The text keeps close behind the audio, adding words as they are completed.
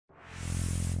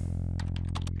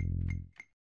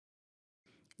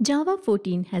Java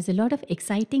 14 has a lot of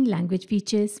exciting language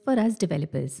features for us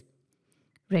developers.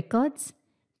 Records,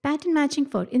 pattern matching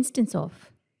for instance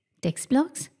of, text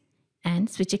blocks, and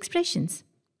switch expressions.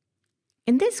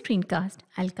 In this screencast,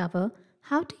 I'll cover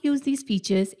how to use these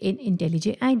features in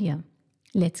IntelliJ IDEA.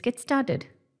 Let's get started.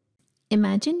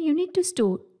 Imagine you need to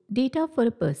store data for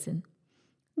a person.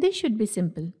 This should be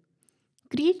simple.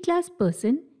 Create class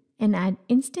person and add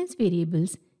instance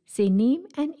variables, say name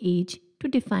and age, to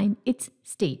define its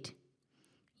state.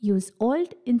 Use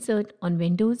Alt Insert on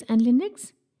Windows and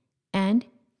Linux and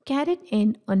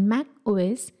 ~n on Mac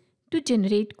OS to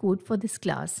generate code for this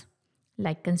class,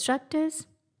 like constructors,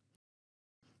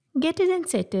 getters and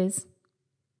setters,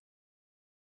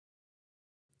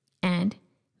 and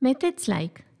methods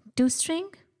like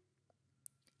toString,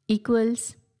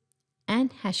 equals,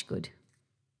 and hashcode.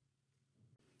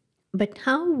 But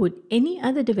how would any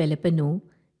other developer know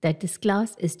that this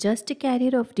class is just a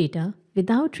carrier of data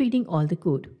without reading all the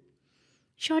code?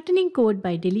 Shortening code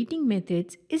by deleting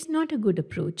methods is not a good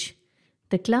approach.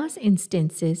 The class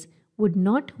instances would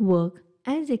not work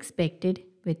as expected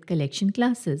with collection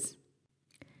classes.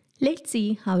 Let's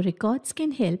see how records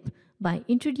can help by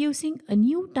introducing a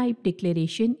new type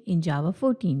declaration in Java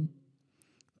 14.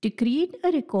 To create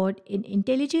a record in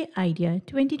IntelliJ IDEA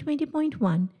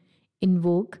 2020.1,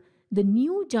 invoke the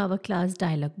new Java class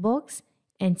dialog box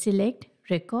and select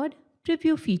Record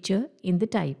Preview feature in the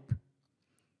type.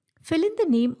 Fill in the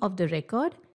name of the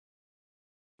record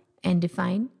and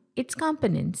define its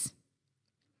components.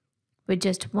 With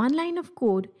just one line of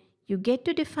code, you get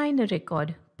to define a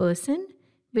record person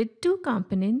with two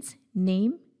components,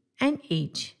 name and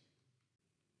age.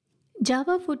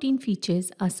 Java 14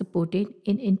 features are supported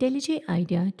in IntelliJ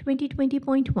IDEA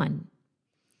 2020.1.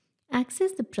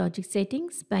 Access the project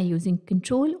settings by using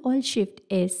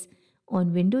Ctrl-Alt-Shift-S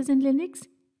on Windows and Linux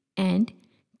and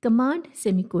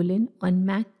Command-semicolon on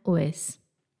Mac OS.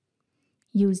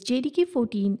 Use JDK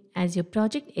 14 as your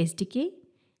project SDK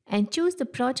and choose the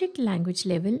project language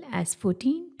level as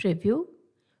 14 Preview,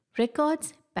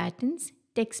 Records, Patterns,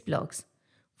 Text Blocks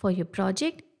for your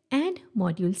project and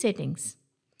module settings.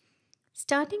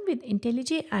 Starting with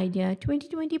IntelliJ IDEA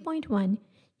 2020.1,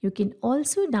 you can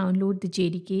also download the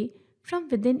JDK from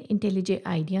within IntelliJ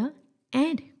IDEA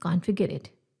and configure it.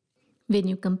 When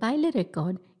you compile a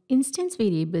record, instance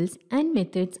variables and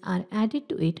methods are added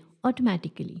to it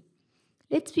automatically.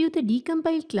 Let's view the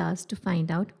decompiled class to find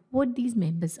out what these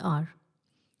members are.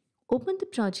 Open the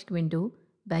project window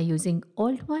by using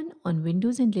Alt-1 on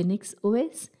Windows and Linux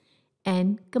OS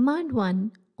and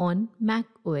Command-1 on Mac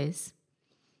OS.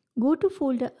 Go to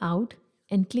folder out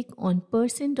and click on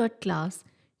person.class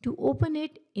to open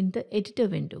it in the editor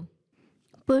window.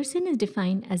 Person is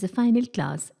defined as a final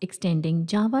class extending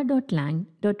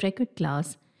java.lang.record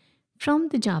class from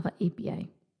the Java API.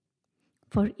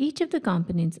 For each of the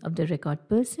components of the record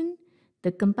person,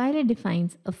 the compiler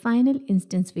defines a final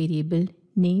instance variable,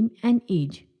 name and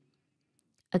age.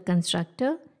 A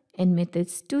constructor and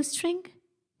methods toString,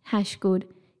 hashcode,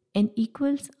 and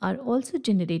equals are also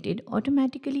generated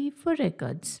automatically for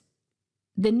records.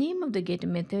 The name of the getter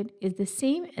method is the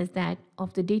same as that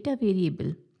of the data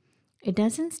variable. It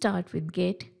doesn't start with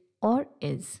get or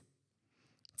is.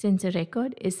 Since a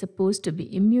record is supposed to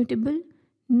be immutable,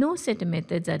 no setter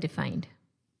methods are defined.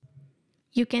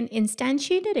 You can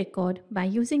instantiate a record by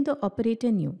using the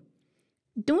operator new.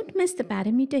 Don't miss the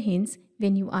parameter hints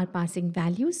when you are passing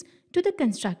values to the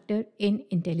constructor in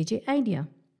IntelliJ IDEA.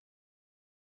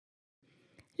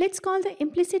 Let's call the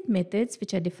implicit methods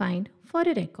which are defined for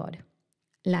a record,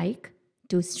 like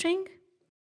toString,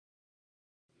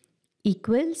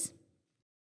 equals,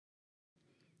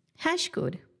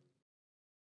 hashcode,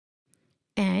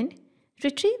 and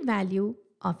retrieve value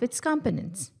of its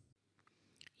components.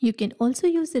 You can also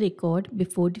use the record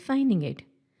before defining it.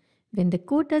 When the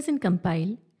code doesn't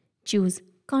compile, choose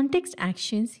Context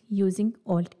Actions using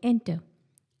Alt-Enter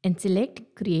and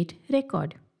select Create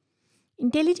Record.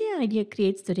 IntelliJ IDEA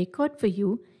creates the record for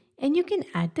you and you can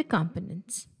add the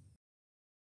components.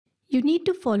 You need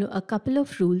to follow a couple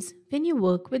of rules when you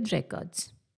work with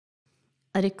records.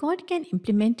 A record can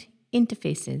implement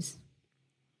interfaces.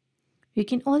 You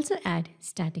can also add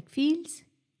static fields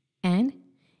and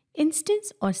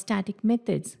instance or static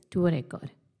methods to a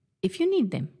record if you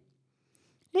need them.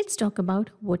 Let's talk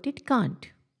about what it can't.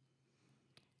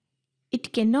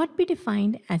 It cannot be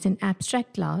defined as an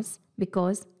abstract class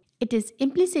because it is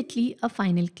implicitly a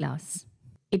final class.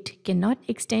 It cannot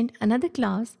extend another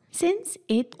class since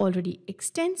it already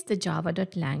extends the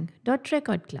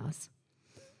java.lang.record class.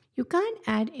 You can't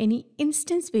add any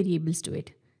instance variables to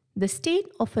it. The state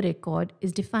of a record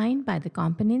is defined by the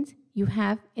components you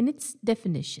have in its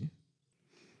definition.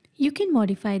 You can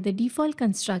modify the default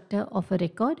constructor of a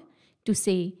record to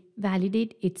say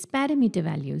validate its parameter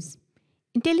values.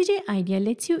 IntelliJ IDEA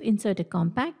lets you insert a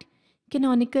compact,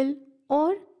 canonical,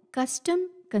 or custom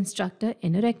constructor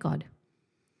in a record.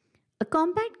 A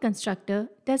compact constructor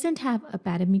doesn't have a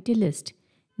parameter list,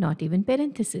 not even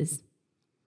parentheses.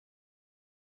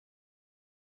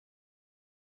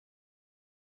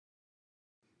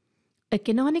 A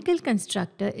canonical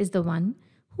constructor is the one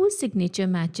whose signature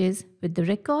matches with the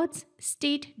record's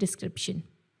state description.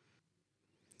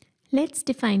 Let's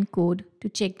define code to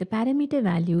check the parameter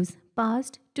values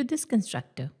passed to this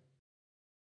constructor.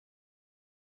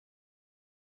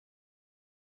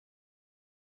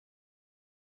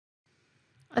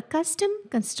 A custom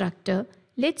constructor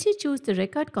lets you choose the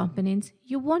record components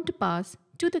you want to pass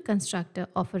to the constructor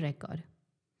of a record.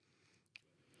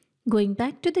 Going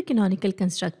back to the canonical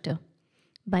constructor,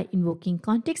 by invoking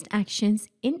context actions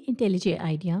in IntelliJ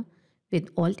IDEA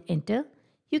with Alt-Enter,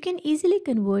 you can easily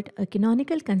convert a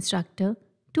canonical constructor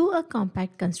to a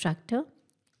compact constructor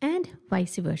and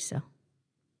vice versa.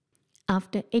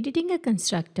 After editing a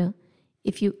constructor,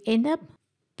 if you end up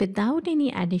without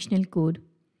any additional code,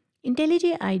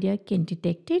 IntelliJ IDEA can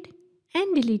detect it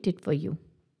and delete it for you.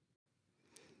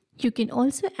 You can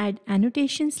also add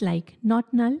annotations like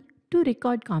not null to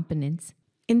record components.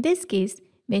 In this case,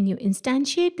 when you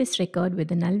instantiate this record with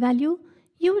a null value,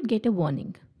 you would get a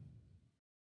warning.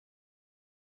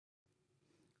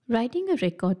 Writing a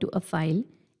record to a file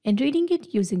and reading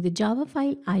it using the Java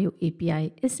File I/O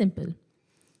API is simple.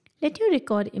 Let your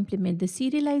record implement the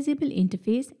serializable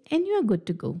interface and you are good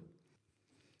to go.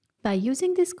 By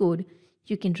using this code,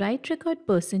 you can write record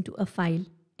person to a file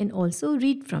and also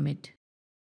read from it.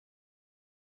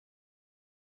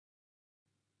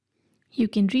 You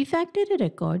can refactor a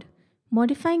record,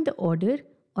 modifying the order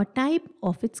or type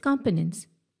of its components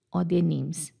or their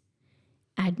names,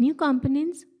 add new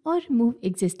components or remove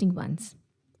existing ones.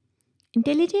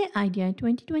 IntelliJ IDEA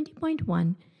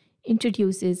 2020.1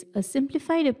 introduces a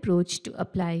simplified approach to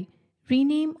apply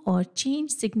rename or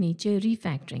change signature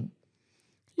refactoring.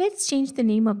 Let's change the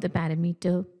name of the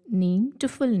parameter name to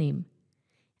full name.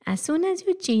 As soon as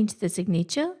you change the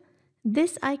signature,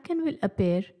 this icon will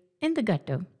appear in the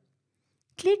gutter.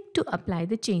 Click to apply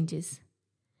the changes.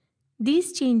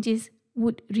 These changes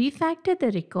would refactor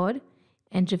the record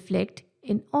and reflect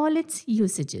in all its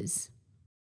usages.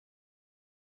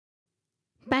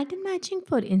 Pattern matching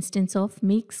for instanceof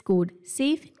makes code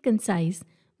safe and concise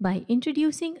by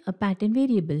introducing a pattern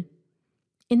variable.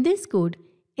 In this code,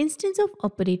 instanceof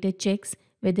operator checks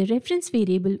whether reference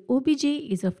variable obj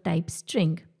is of type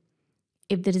string.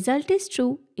 If the result is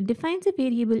true, it defines a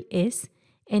variable s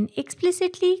and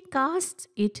explicitly casts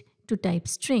it to type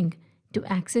string to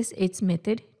access its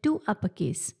method to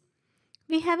uppercase.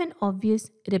 We have an obvious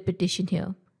repetition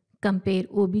here. Compare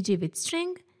obj with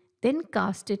string, then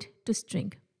cast it to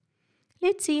string.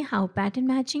 Let's see how pattern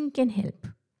matching can help.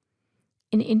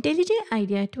 In IntelliJ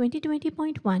IDEA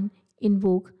 2020.1,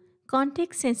 invoke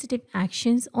context-sensitive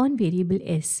actions on variable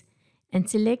s and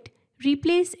select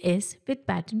replace s with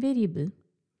pattern variable.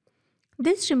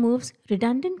 This removes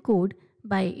redundant code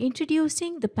by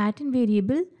introducing the pattern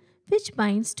variable which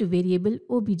binds to variable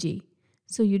obj,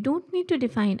 so you don't need to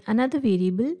define another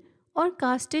variable or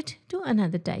cast it to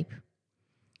another type.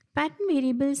 Pattern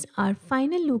variables are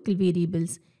final local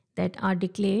variables that are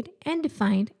declared and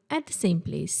defined at the same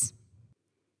place.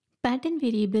 Pattern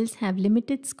variables have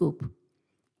limited scope.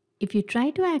 If you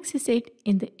try to access it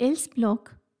in the else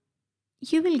block,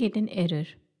 you will get an error.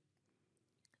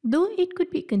 Though it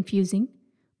could be confusing,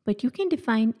 but you can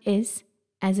define s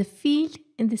as a field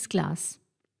in this class.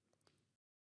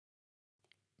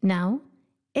 Now,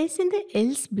 s in the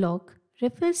else block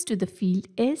refers to the field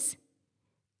s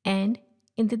and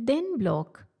in the then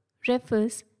block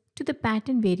refers to the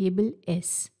pattern variable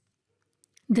s.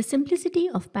 The simplicity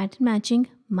of pattern matching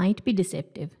might be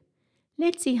deceptive.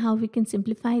 Let's see how we can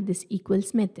simplify this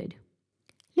equals method.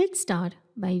 Let's start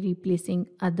by replacing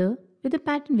other with a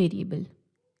pattern variable.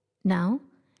 Now,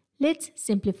 let's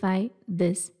simplify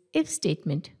this if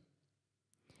statement.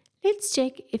 Let's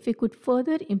check if we could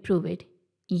further improve it.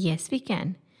 Yes, we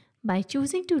can, by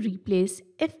choosing to replace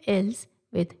if else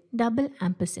with double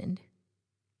ampersand.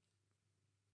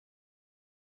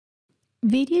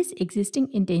 Various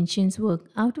existing intentions work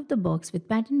out of the box with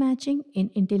pattern matching in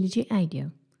IntelliJ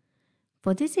IDEA.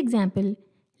 For this example,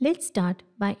 let's start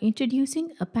by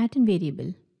introducing a pattern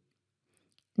variable.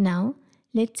 Now,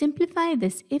 let's simplify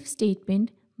this if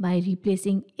statement by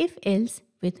replacing if else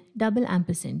with double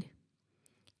ampersand.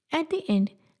 At the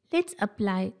end, let's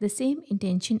apply the same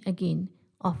intention again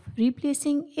of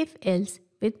replacing if-else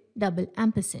with double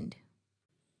ampersand.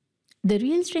 The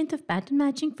real strength of pattern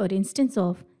matching, for instance,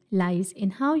 of lies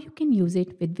in how you can use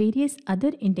it with various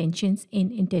other intentions in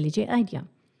IntelliJ IDEA.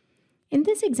 In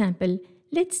this example,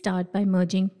 let's start by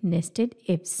merging nested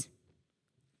ifs.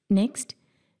 Next,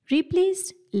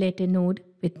 replace letter node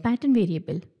with pattern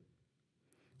variable.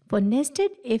 For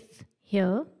nested if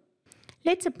here,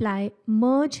 let's apply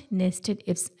merge nested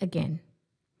ifs again.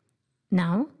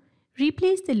 Now,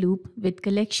 replace the loop with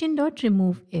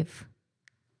collection.removeIf.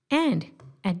 And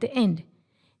at the end,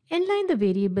 inline the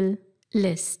variable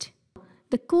list.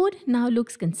 The code now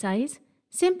looks concise,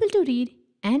 simple to read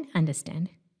and understand.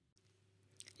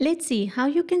 Let's see how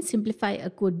you can simplify a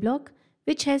code block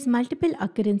which has multiple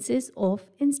occurrences of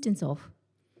instanceof.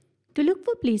 To look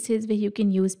for places where you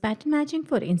can use pattern matching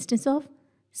for instanceof,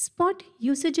 spot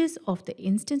usages of the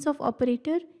instanceof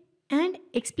operator and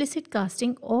explicit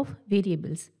casting of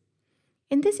variables.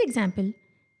 In this example,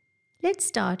 let's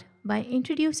start by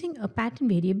introducing a pattern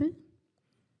variable,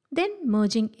 then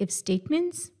merging if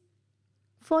statements,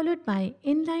 followed by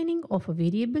inlining of a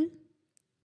variable,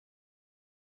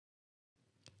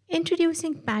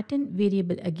 introducing pattern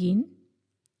variable again,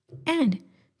 and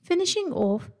finishing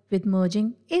off with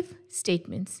merging if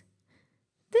statements.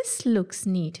 This looks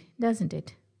neat, doesn't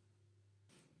it?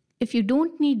 If you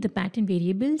don't need the pattern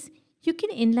variables, you can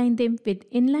inline them with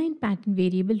inline pattern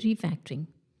variable refactoring.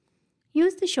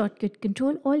 Use the shortcut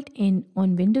Ctrl-Alt-N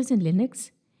on Windows and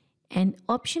Linux and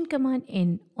Option Command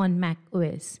N on Mac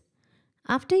OS.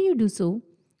 After you do so,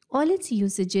 all its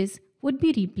usages would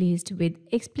be replaced with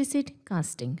explicit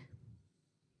casting.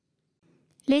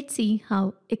 Let's see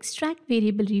how extract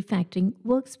variable refactoring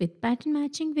works with pattern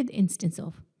matching with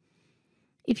instanceof.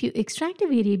 If you extract a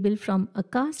variable from a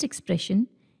cast expression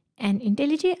and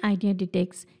IntelliJ IDEA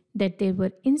detects that there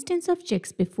were instanceof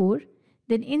checks before,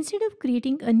 then instead of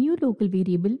creating a new local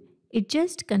variable, it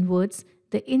just converts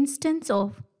the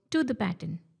instanceof to the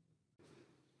pattern.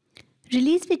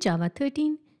 Released with Java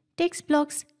 13, text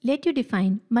blocks let you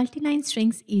define multi-line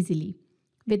strings easily,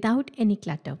 without any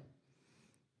clutter.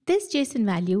 This JSON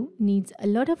value needs a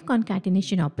lot of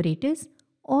concatenation operators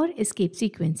or escape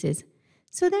sequences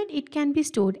so that it can be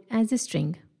stored as a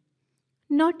string.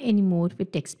 Not anymore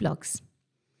with text blocks.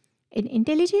 In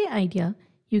IntelliJ IDEA,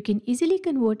 you can easily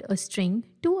convert a string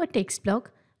to a text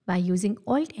block by using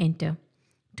Alt-Enter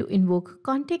to invoke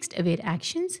context-aware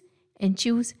actions and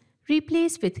choose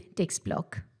Replace with text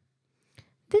block.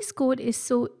 This code is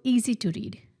so easy to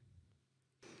read.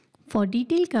 For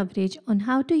detailed coverage on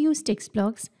how to use text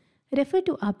blocks, refer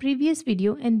to our previous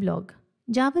video and blog,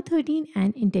 Java 13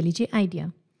 and IntelliJ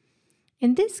IDEA.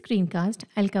 In this screencast,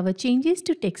 I'll cover changes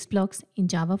to text blocks in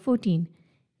Java 14,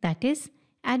 that is,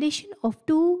 addition of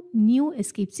 2 new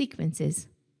escape sequences.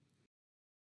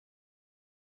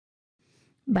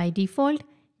 By default,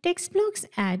 text blocks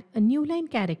add a new line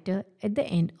character at the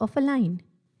end of a line.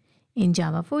 In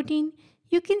Java 14,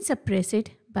 you can suppress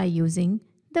it by using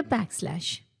the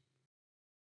backslash.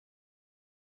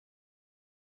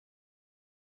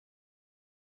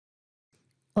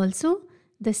 Also,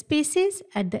 the spaces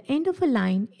at the end of a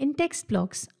line in text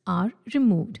blocks are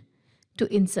removed.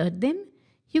 To insert them,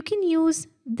 you can use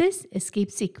this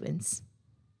escape sequence.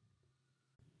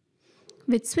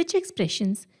 With switch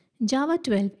expressions, Java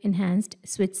 12 enhanced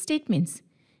switch statements.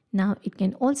 Now it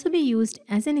can also be used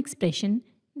as an expression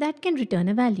that can return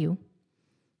a value.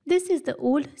 This is the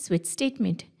old switch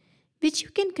statement, which you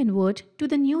can convert to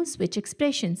the new switch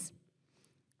expressions.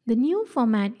 The new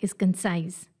format is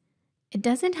concise. It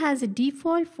doesn't have a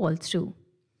default fall-through.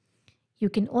 You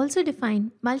can also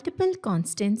define multiple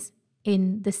constants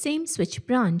in the same switch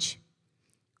branch.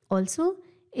 Also,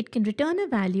 it can return a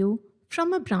value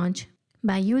from a branch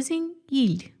by using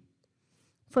yield.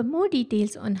 For more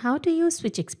details on how to use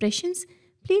switch expressions,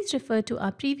 please refer to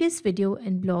our previous video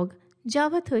and blog,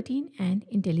 Java 13 and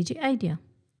IntelliJ IDEA.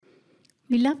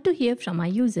 We love to hear from our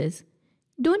users.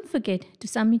 Don't forget to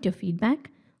submit your feedback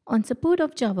on support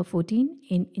of Java 14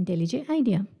 in IntelliJ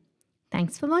IDEA.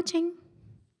 Thanks for watching.